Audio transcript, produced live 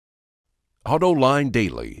AutoLine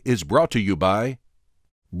Daily is brought to you by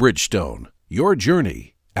Bridgestone, your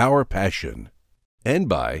journey, our passion, and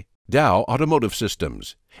by Dow Automotive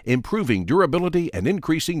Systems, improving durability and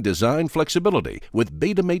increasing design flexibility with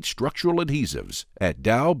Betamate structural adhesives at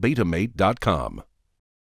dowbetamate.com.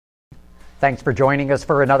 Thanks for joining us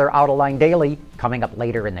for another AutoLine Daily. Coming up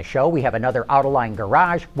later in the show, we have another AutoLine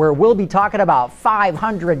Garage where we'll be talking about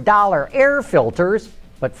 $500 air filters.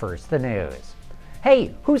 But first, the news.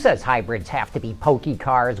 Hey, who says hybrids have to be pokey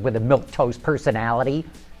cars with a milquetoast personality?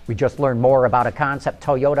 We just learned more about a concept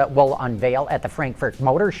Toyota will unveil at the Frankfurt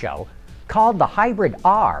Motor Show called the Hybrid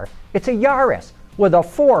R. It's a Yaris with a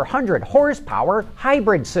 400 horsepower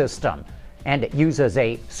hybrid system, and it uses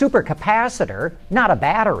a supercapacitor, not a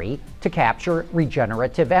battery, to capture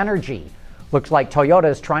regenerative energy. Looks like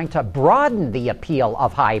Toyota is trying to broaden the appeal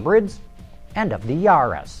of hybrids and of the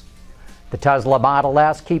Yaris. The Tesla Model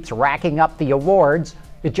S keeps racking up the awards.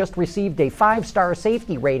 It just received a 5-star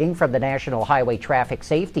safety rating from the National Highway Traffic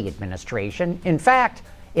Safety Administration. In fact,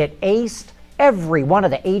 it aced every one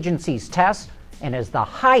of the agency's tests and is the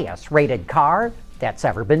highest rated car that's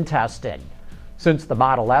ever been tested. Since the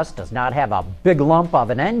Model S does not have a big lump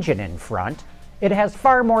of an engine in front, it has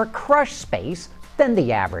far more crush space than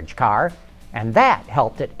the average car, and that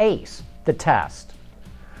helped it ace the test.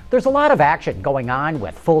 There's a lot of action going on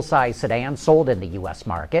with full-size sedans sold in the U.S.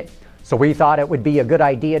 market, so we thought it would be a good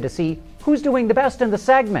idea to see who's doing the best in the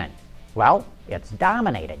segment. Well, it's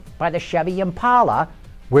dominated by the Chevy Impala,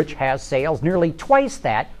 which has sales nearly twice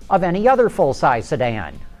that of any other full-size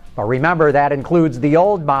sedan. But remember, that includes the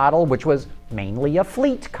old model, which was mainly a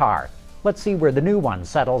fleet car. Let's see where the new one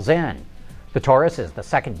settles in. The Taurus is the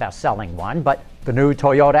second best-selling one, but the new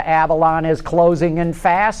Toyota Avalon is closing in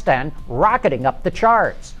fast and rocketing up the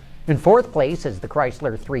charts. In fourth place is the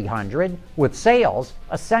Chrysler 300, with sales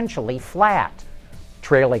essentially flat.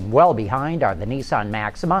 Trailing well behind are the Nissan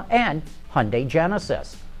Maxima and Hyundai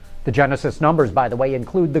Genesis. The Genesis numbers, by the way,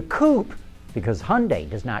 include the coupe, because Hyundai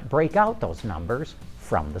does not break out those numbers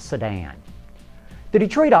from the sedan. The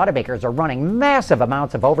Detroit automakers are running massive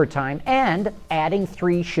amounts of overtime and adding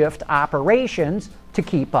 3-shift operations to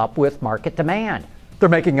keep up with market demand. They're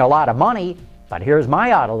making a lot of money, but here's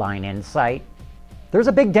my AutoLine insight. There's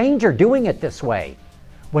a big danger doing it this way.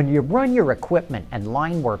 When you run your equipment and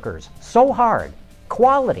line workers so hard,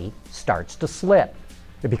 quality starts to slip.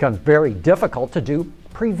 It becomes very difficult to do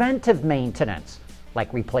preventive maintenance,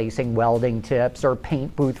 like replacing welding tips or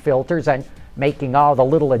paint booth filters and making all the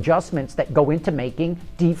little adjustments that go into making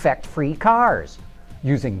defect-free cars.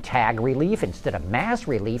 Using tag relief instead of mass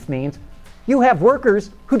relief means you have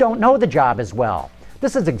workers who don't know the job as well.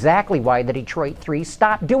 This is exactly why the Detroit 3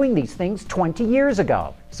 stopped doing these things 20 years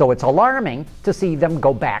ago. So it's alarming to see them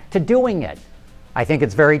go back to doing it. I think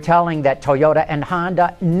it's very telling that Toyota and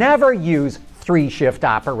Honda never use 3-shift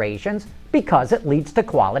operations because it leads to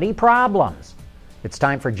quality problems. It's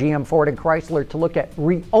time for GM, Ford, and Chrysler to look at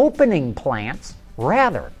reopening plants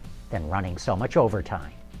rather than running so much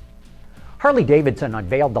overtime. Harley-Davidson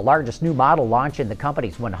unveiled the largest new model launch in the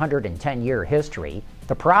company's 110-year history.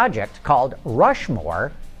 The project, called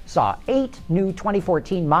Rushmore, saw 8 new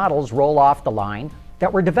 2014 models roll off the line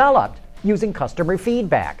that were developed using customer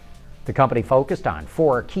feedback. The company focused on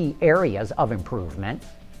 4 key areas of improvement: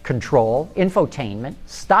 control, infotainment,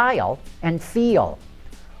 style, and feel.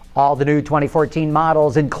 All the new 2014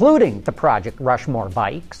 models, including the Project Rushmore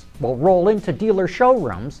bikes, will roll into dealer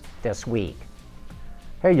showrooms this week.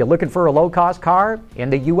 Hey, you looking for a low-cost car?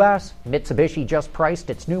 In the U.S., Mitsubishi just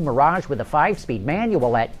priced its new Mirage with a 5-speed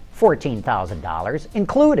manual at $14,000,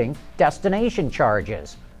 including destination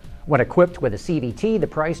charges. When equipped with a CVT, the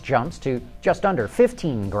price jumps to just under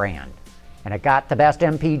 $15,000. And it got the best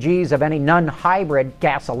MPGs of any non-hybrid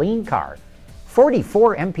gasoline car.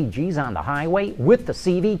 44 MPGs on the highway with the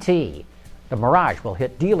CVT. The Mirage will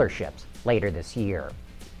hit dealerships later this year.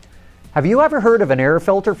 Have you ever heard of an air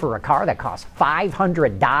filter for a car that costs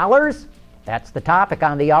 $500? That's the topic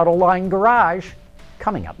on the AutoLine Garage,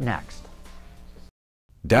 coming up next.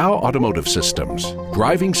 Dow Automotive Systems,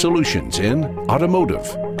 driving solutions in automotive,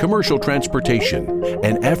 commercial transportation,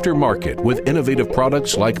 and aftermarket with innovative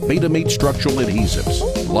products like Betamate structural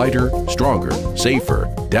adhesives. Lighter, stronger,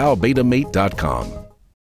 safer. DowBetamate.com.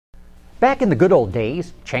 Back in the good old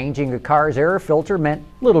days, changing a car's air filter meant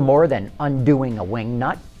little more than undoing a wing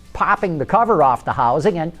nut, popping the cover off the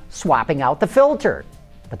housing, and swapping out the filter.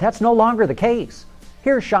 But that's no longer the case.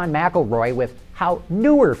 Here's Sean McElroy with how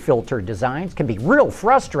newer filter designs can be real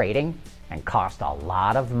frustrating and cost a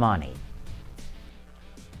lot of money.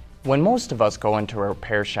 When most of us go into a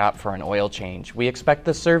repair shop for an oil change, we expect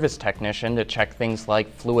the service technician to check things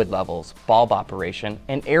like fluid levels, bulb operation,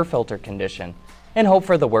 and air filter condition, and hope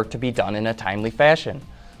for the work to be done in a timely fashion.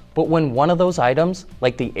 But when one of those items,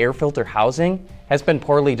 like the air filter housing, has been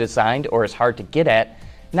poorly designed or is hard to get at,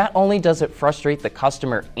 not only does it frustrate the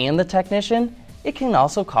customer and the technician, it can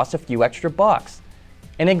also cost a few extra bucks.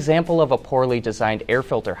 An example of a poorly designed air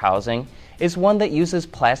filter housing is one that uses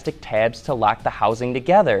plastic tabs to lock the housing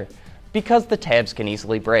together, because the tabs can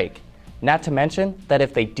easily break. Not to mention that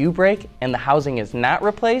if they do break and the housing is not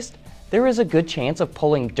replaced, there is a good chance of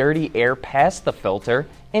pulling dirty air past the filter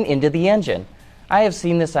and into the engine. I have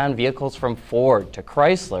seen this on vehicles from Ford to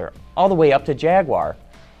Chrysler, all the way up to Jaguar.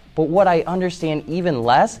 But what I understand even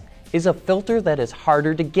less is a filter that is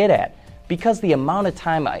harder to get at, because the amount of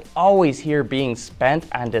time I always hear being spent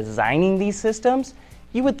on designing these systems,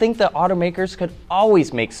 you would think that automakers could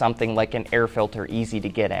always make something like an air filter easy to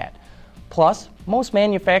get at. Plus, most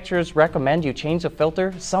manufacturers recommend you change a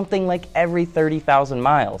filter something like every 30,000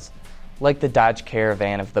 miles. Like the Dodge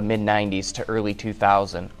Caravan of the mid-90s to early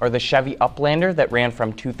 2000, or the Chevy Uplander that ran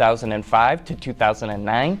from 2005 to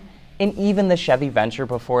 2009, and even the Chevy Venture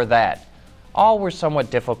before that. All were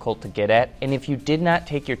somewhat difficult to get at, and if you did not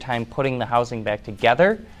take your time putting the housing back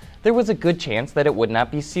together, there was a good chance that it would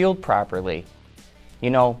not be sealed properly. You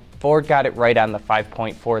know, Ford got it right on the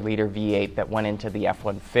 5.4-liter V8 that went into the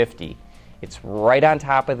F-150. It's right on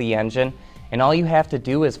top of the engine, and all you have to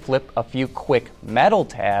do is flip a few quick metal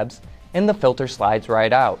tabs and the filter slides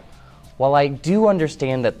right out. While I do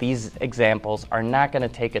understand that these examples are not going to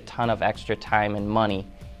take a ton of extra time and money,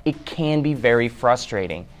 it can be very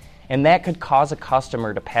frustrating, and that could cause a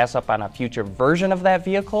customer to pass up on a future version of that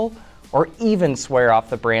vehicle or even swear off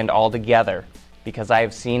the brand altogether, because I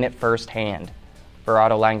have seen it firsthand. For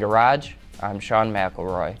Autoline Garage, I'm Sean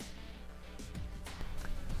McElroy.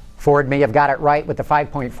 Ford may have got it right with the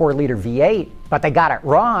 5.4-liter V8, but they got it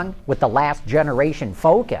wrong with the last generation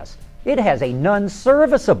Focus. It has a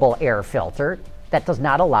non-serviceable air filter that does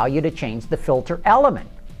not allow you to change the filter element,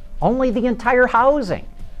 only the entire housing.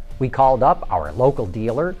 We called up our local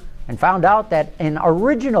dealer and found out that an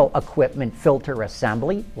original equipment filter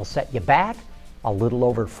assembly will set you back a little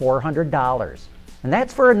over $400. And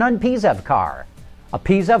that's for a non-PZEV car. A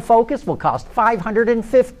PZEV Focus will cost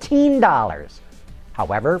 $515.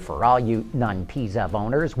 However, for all you non-PZEV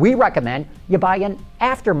owners, we recommend you buy an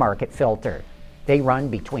aftermarket filter. They run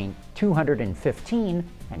between $215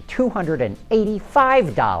 and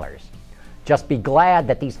 $285. Just be glad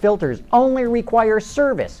that these filters only require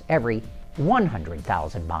service every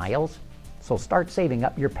 100,000 miles, so start saving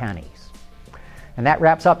up your pennies. And that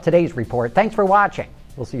wraps up today's report. Thanks for watching.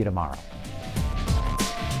 We'll see you tomorrow.